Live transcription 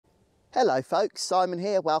Hello folks, Simon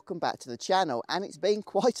here, welcome back to the channel, and it's been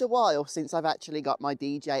quite a while since I've actually got my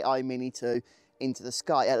DJI Mini 2 into the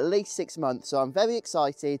sky, at least 6 months, so I'm very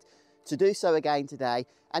excited to do so again today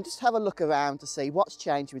and just have a look around to see what's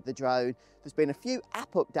changed with the drone. There's been a few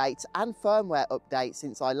app updates and firmware updates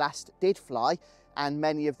since I last did fly, and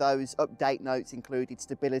many of those update notes included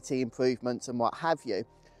stability improvements and what have you.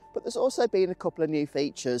 But there's also been a couple of new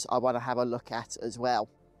features I want to have a look at as well.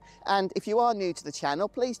 And if you are new to the channel,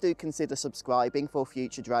 please do consider subscribing for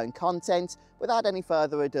future drone content. Without any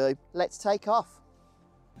further ado, let's take off.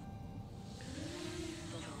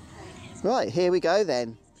 Right, here we go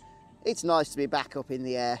then. It's nice to be back up in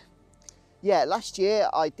the air. Yeah, last year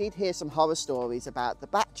I did hear some horror stories about the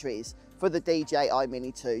batteries for the DJI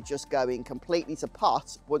Mini 2 just going completely to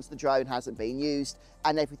pot once the drone hasn't been used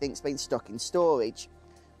and everything's been stuck in storage.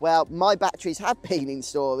 Well, my batteries have been in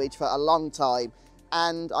storage for a long time,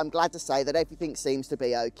 and I'm glad to say that everything seems to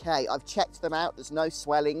be okay. I've checked them out, there's no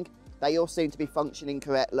swelling, they all seem to be functioning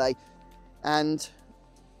correctly, and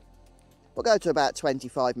we'll go to about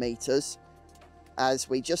 25 meters as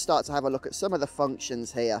we just start to have a look at some of the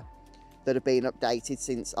functions here that have been updated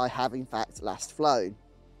since I have in fact last flown.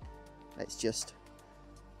 Let's just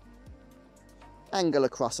angle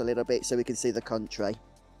across a little bit so we can see the country.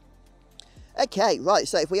 Okay, right,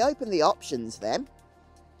 so if we open the options then,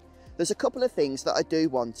 there's a couple of things that I do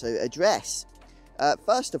want to address.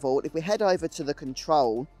 First of all, if we head over to the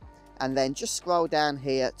control and then just scroll down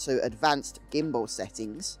here to advanced gimbal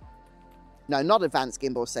settings. No, not advanced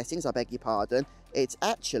gimbal settings, I beg your pardon. It's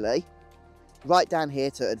actually right down here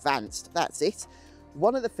to advanced, that's it.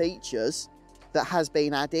 One of the features that has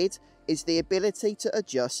been added is the ability to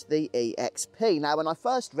adjust the EXP. Now, when I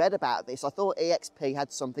first read about this, I thought EXP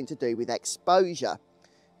had something to do with exposure.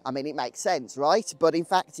 I mean, it makes sense, right? But in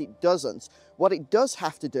fact, it doesn't. What it does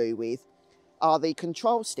have to do with are the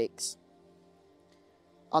control sticks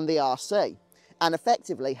on the RC, and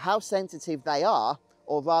effectively how sensitive they are,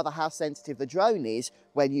 or rather how sensitive the drone is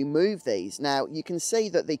when you move these. Now, you can see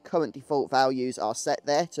that the current default values are set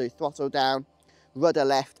there to throttle down, rudder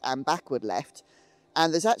left and backward left.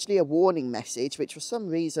 And there's actually a warning message, which for some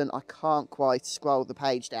reason I can't quite scroll the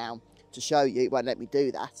page down to show you. It won't let me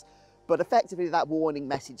do that. But effectively that warning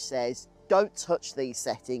message says, don't touch these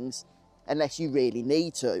settings unless you really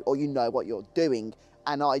need to, or you know what you're doing.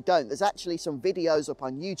 And I don't. There's actually some videos up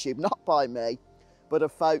on YouTube, not by me, but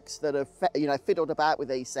of folks that have, fiddled about with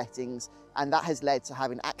these settings, and that has led to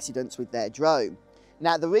having accidents with their drone.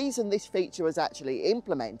 Now, the reason this feature was actually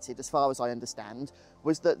implemented, as far as I understand,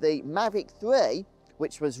 was that the Mavic 3,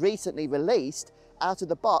 which was recently released, out of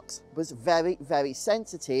the box was very, very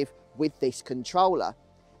sensitive with this controller.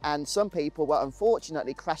 And some people were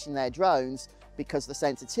unfortunately crashing their drones because the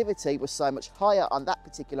sensitivity was so much higher on that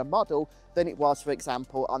particular model than it was, for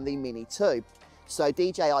example, on the Mini 2. So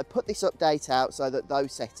DJI put this update out so that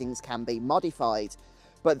those settings can be modified.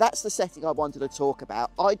 But that's the setting I wanted to talk about.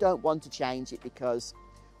 I don't want to change it because,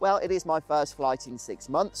 well, it is my first flight in 6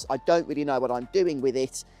 months. I don't really know what I'm doing with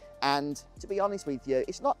it. And to be honest with you,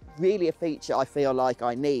 it's not really a feature I feel like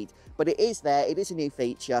I need, but it is there, it is a new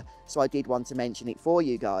feature, so I did want to mention it for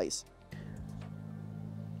you guys.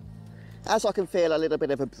 As I can feel a little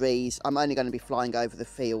bit of a breeze, I'm only going to be flying over the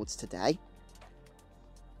fields today.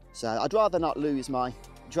 So I'd rather not lose my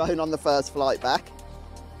drone on the first flight back.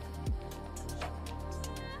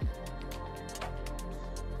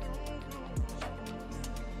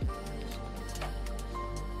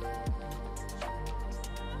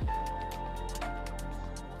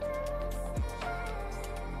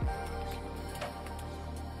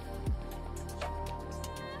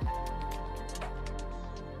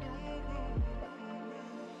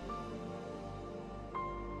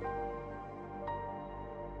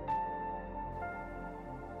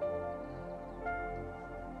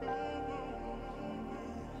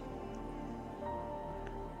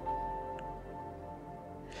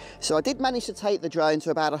 So I did manage to take the drone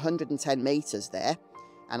to about 110 meters there,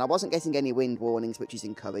 and I wasn't getting any wind warnings, which is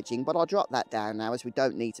encouraging, but I'll drop that down now as we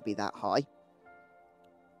don't need to be that high.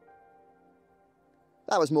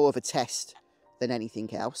 That was more of a test than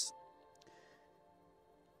anything else.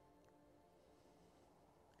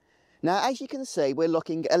 Now, as you can see, we're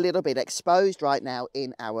looking a little bit exposed right now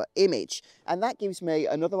in our image, and that gives me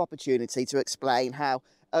another opportunity to explain how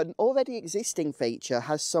an already existing feature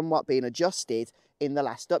has somewhat been adjusted in the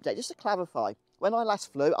last update. Just to clarify, when I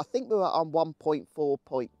last flew, I think we were on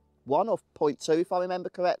 1.4.1 or 0.2 if I remember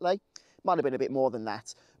correctly. Might have been a bit more than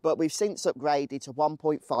that, but we've since upgraded to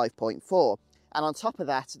 1.5.4. And on top of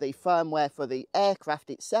that, the firmware for the aircraft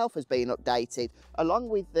itself has been updated, along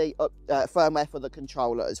with the firmware for the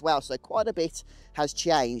controller as well. So quite a bit has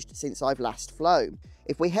changed since I've last flown.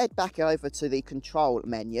 If we head back over to the control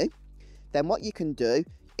menu, then what you can do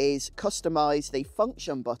is customize the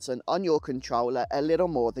function button on your controller a little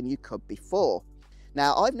more than you could before.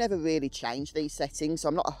 Now, I've never really changed these settings, so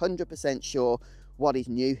I'm not 100% sure what is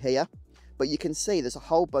new here. But you can see there's a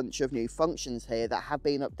whole bunch of new functions here that have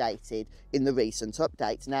been updated in the recent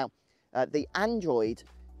updates. Now, the Android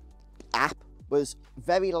app was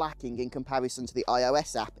very lacking in comparison to the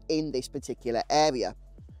iOS app in this particular area.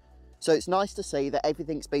 So it's nice to see that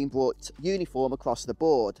everything's been brought uniform across the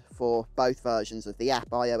board for both versions of the app,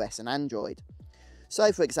 iOS and Android.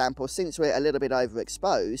 So, for example, since we're a little bit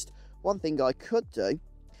overexposed, one thing I could do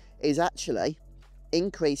is actually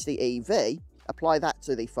increase the EV, apply that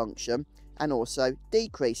to the function, and also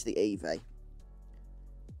decrease the EV.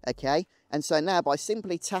 Okay, and so now by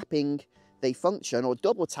simply tapping the function, or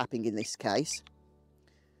double tapping in this case,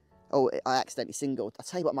 oh, I accidentally singled. I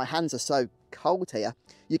tell you what, my hands are so cold here.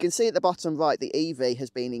 You can see at the bottom right, the EV has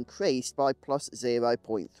been increased by plus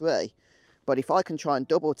 0.3. But if I can try and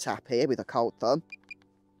double tap here with a cold thumb,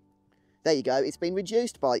 there you go, it's been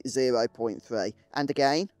reduced by 0.3. And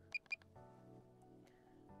again.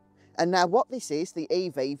 And now what this is, the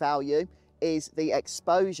EV value, is the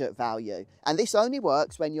exposure value. And this only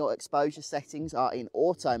works when your exposure settings are in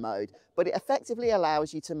auto mode, but it effectively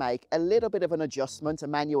allows you to make a little bit of an adjustment, a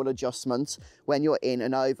manual adjustment, when you're in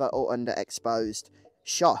an over or underexposed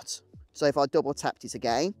shot. So if I double tapped it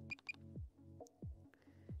again,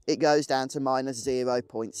 it goes down to minus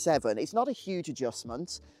 0.7. It's not a huge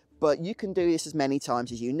adjustment, but you can do this as many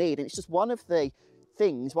times as you need. And it's just one of the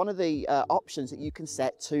things, one of the options that you can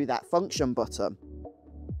set to that function button.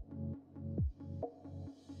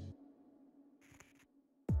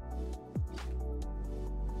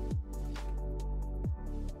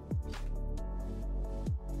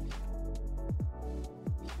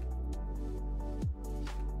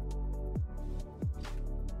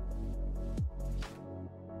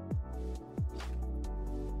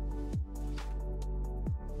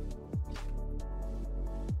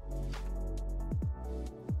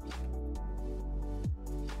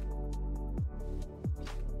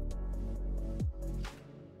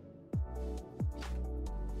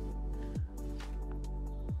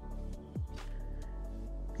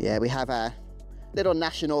 Yeah, we have a little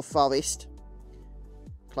national forest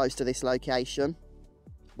close to this location,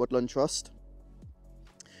 Woodland Trust.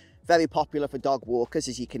 Very popular for dog walkers,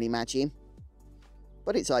 as you can imagine,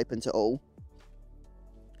 but it's open to all.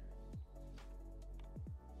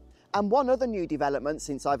 And one other new development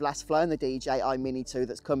since I've last flown the DJI Mini 2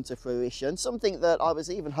 that's come to fruition, something that I was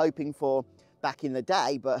even hoping for back in the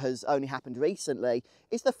day but has only happened recently,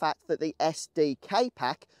 is the fact that the SDK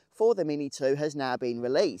pack for the Mini 2 has now been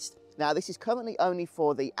released. Now, this is currently only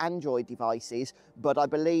for the Android devices, but I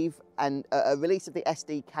believe a release of the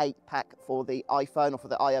SDK pack for the iPhone or for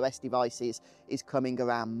the iOS devices is coming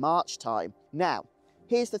around March time. Now,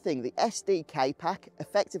 here's the thing, the SDK pack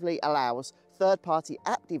effectively allows third-party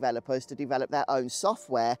app developers to develop their own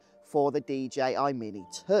software for the DJI Mini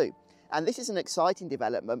 2. And this is an exciting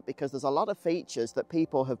development because there's a lot of features that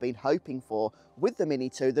people have been hoping for with the Mini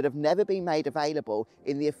 2 that have never been made available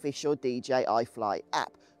in the official DJI Fly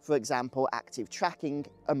app. For example, active tracking,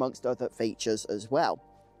 amongst other features as well.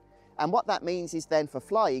 And what that means is then for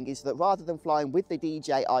flying is that rather than flying with the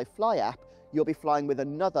DJI Fly app, you'll be flying with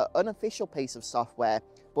another unofficial piece of software,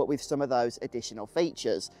 but with some of those additional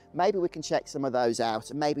features. Maybe we can check some of those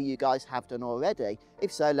out, and maybe you guys have done already.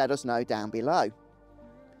 If so, let us know down below.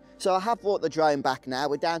 So I have brought the drone back now.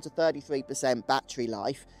 We're down to 33% battery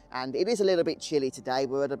life, and it is a little bit chilly today.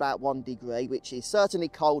 We're at about 1 degree, which is certainly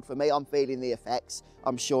cold for me. I'm feeling the effects.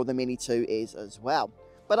 I'm sure the Mini 2 is as well.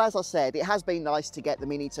 But as I said, it has been nice to get the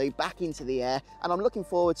Mini 2 back into the air, and I'm looking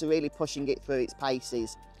forward to really pushing it through its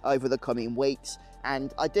paces over the coming weeks.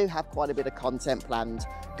 And I do have quite a bit of content planned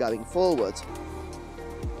going forward.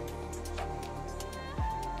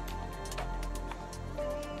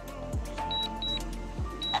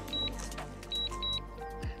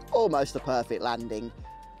 Almost a perfect landing.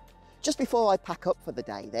 Just before I pack up for the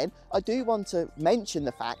day then, I do want to mention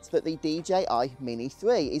the fact that the DJI Mini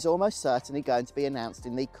 3 is almost certainly going to be announced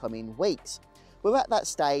in the coming weeks. We're at that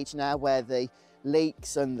stage now where the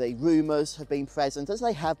leaks and the rumours have been present, as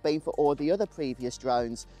they have been for all the other previous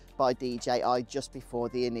drones by DJI just before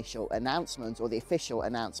the initial announcement, or the official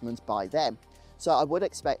announcement by them. So I would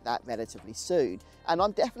expect that relatively soon. And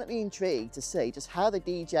I'm definitely intrigued to see just how the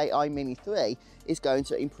DJI Mini 3 is going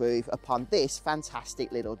to improve upon this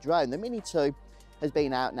fantastic little drone. The Mini 2 has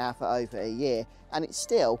been out now for over a year, and it's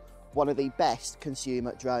still one of the best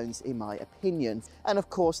consumer drones in my opinion. And of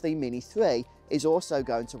course the Mini 3 is also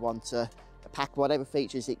going to want to pack whatever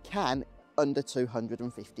features it can under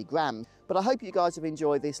 250 grams. But I hope you guys have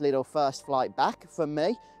enjoyed this little first flight back from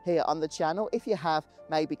me here on the channel. If you have,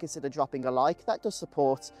 maybe consider dropping a like. That does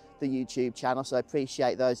support the YouTube channel, so I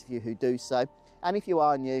appreciate those of you who do so. And if you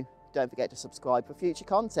are new, don't forget to subscribe for future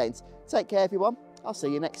content. Take care everyone, I'll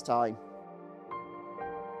see you next time.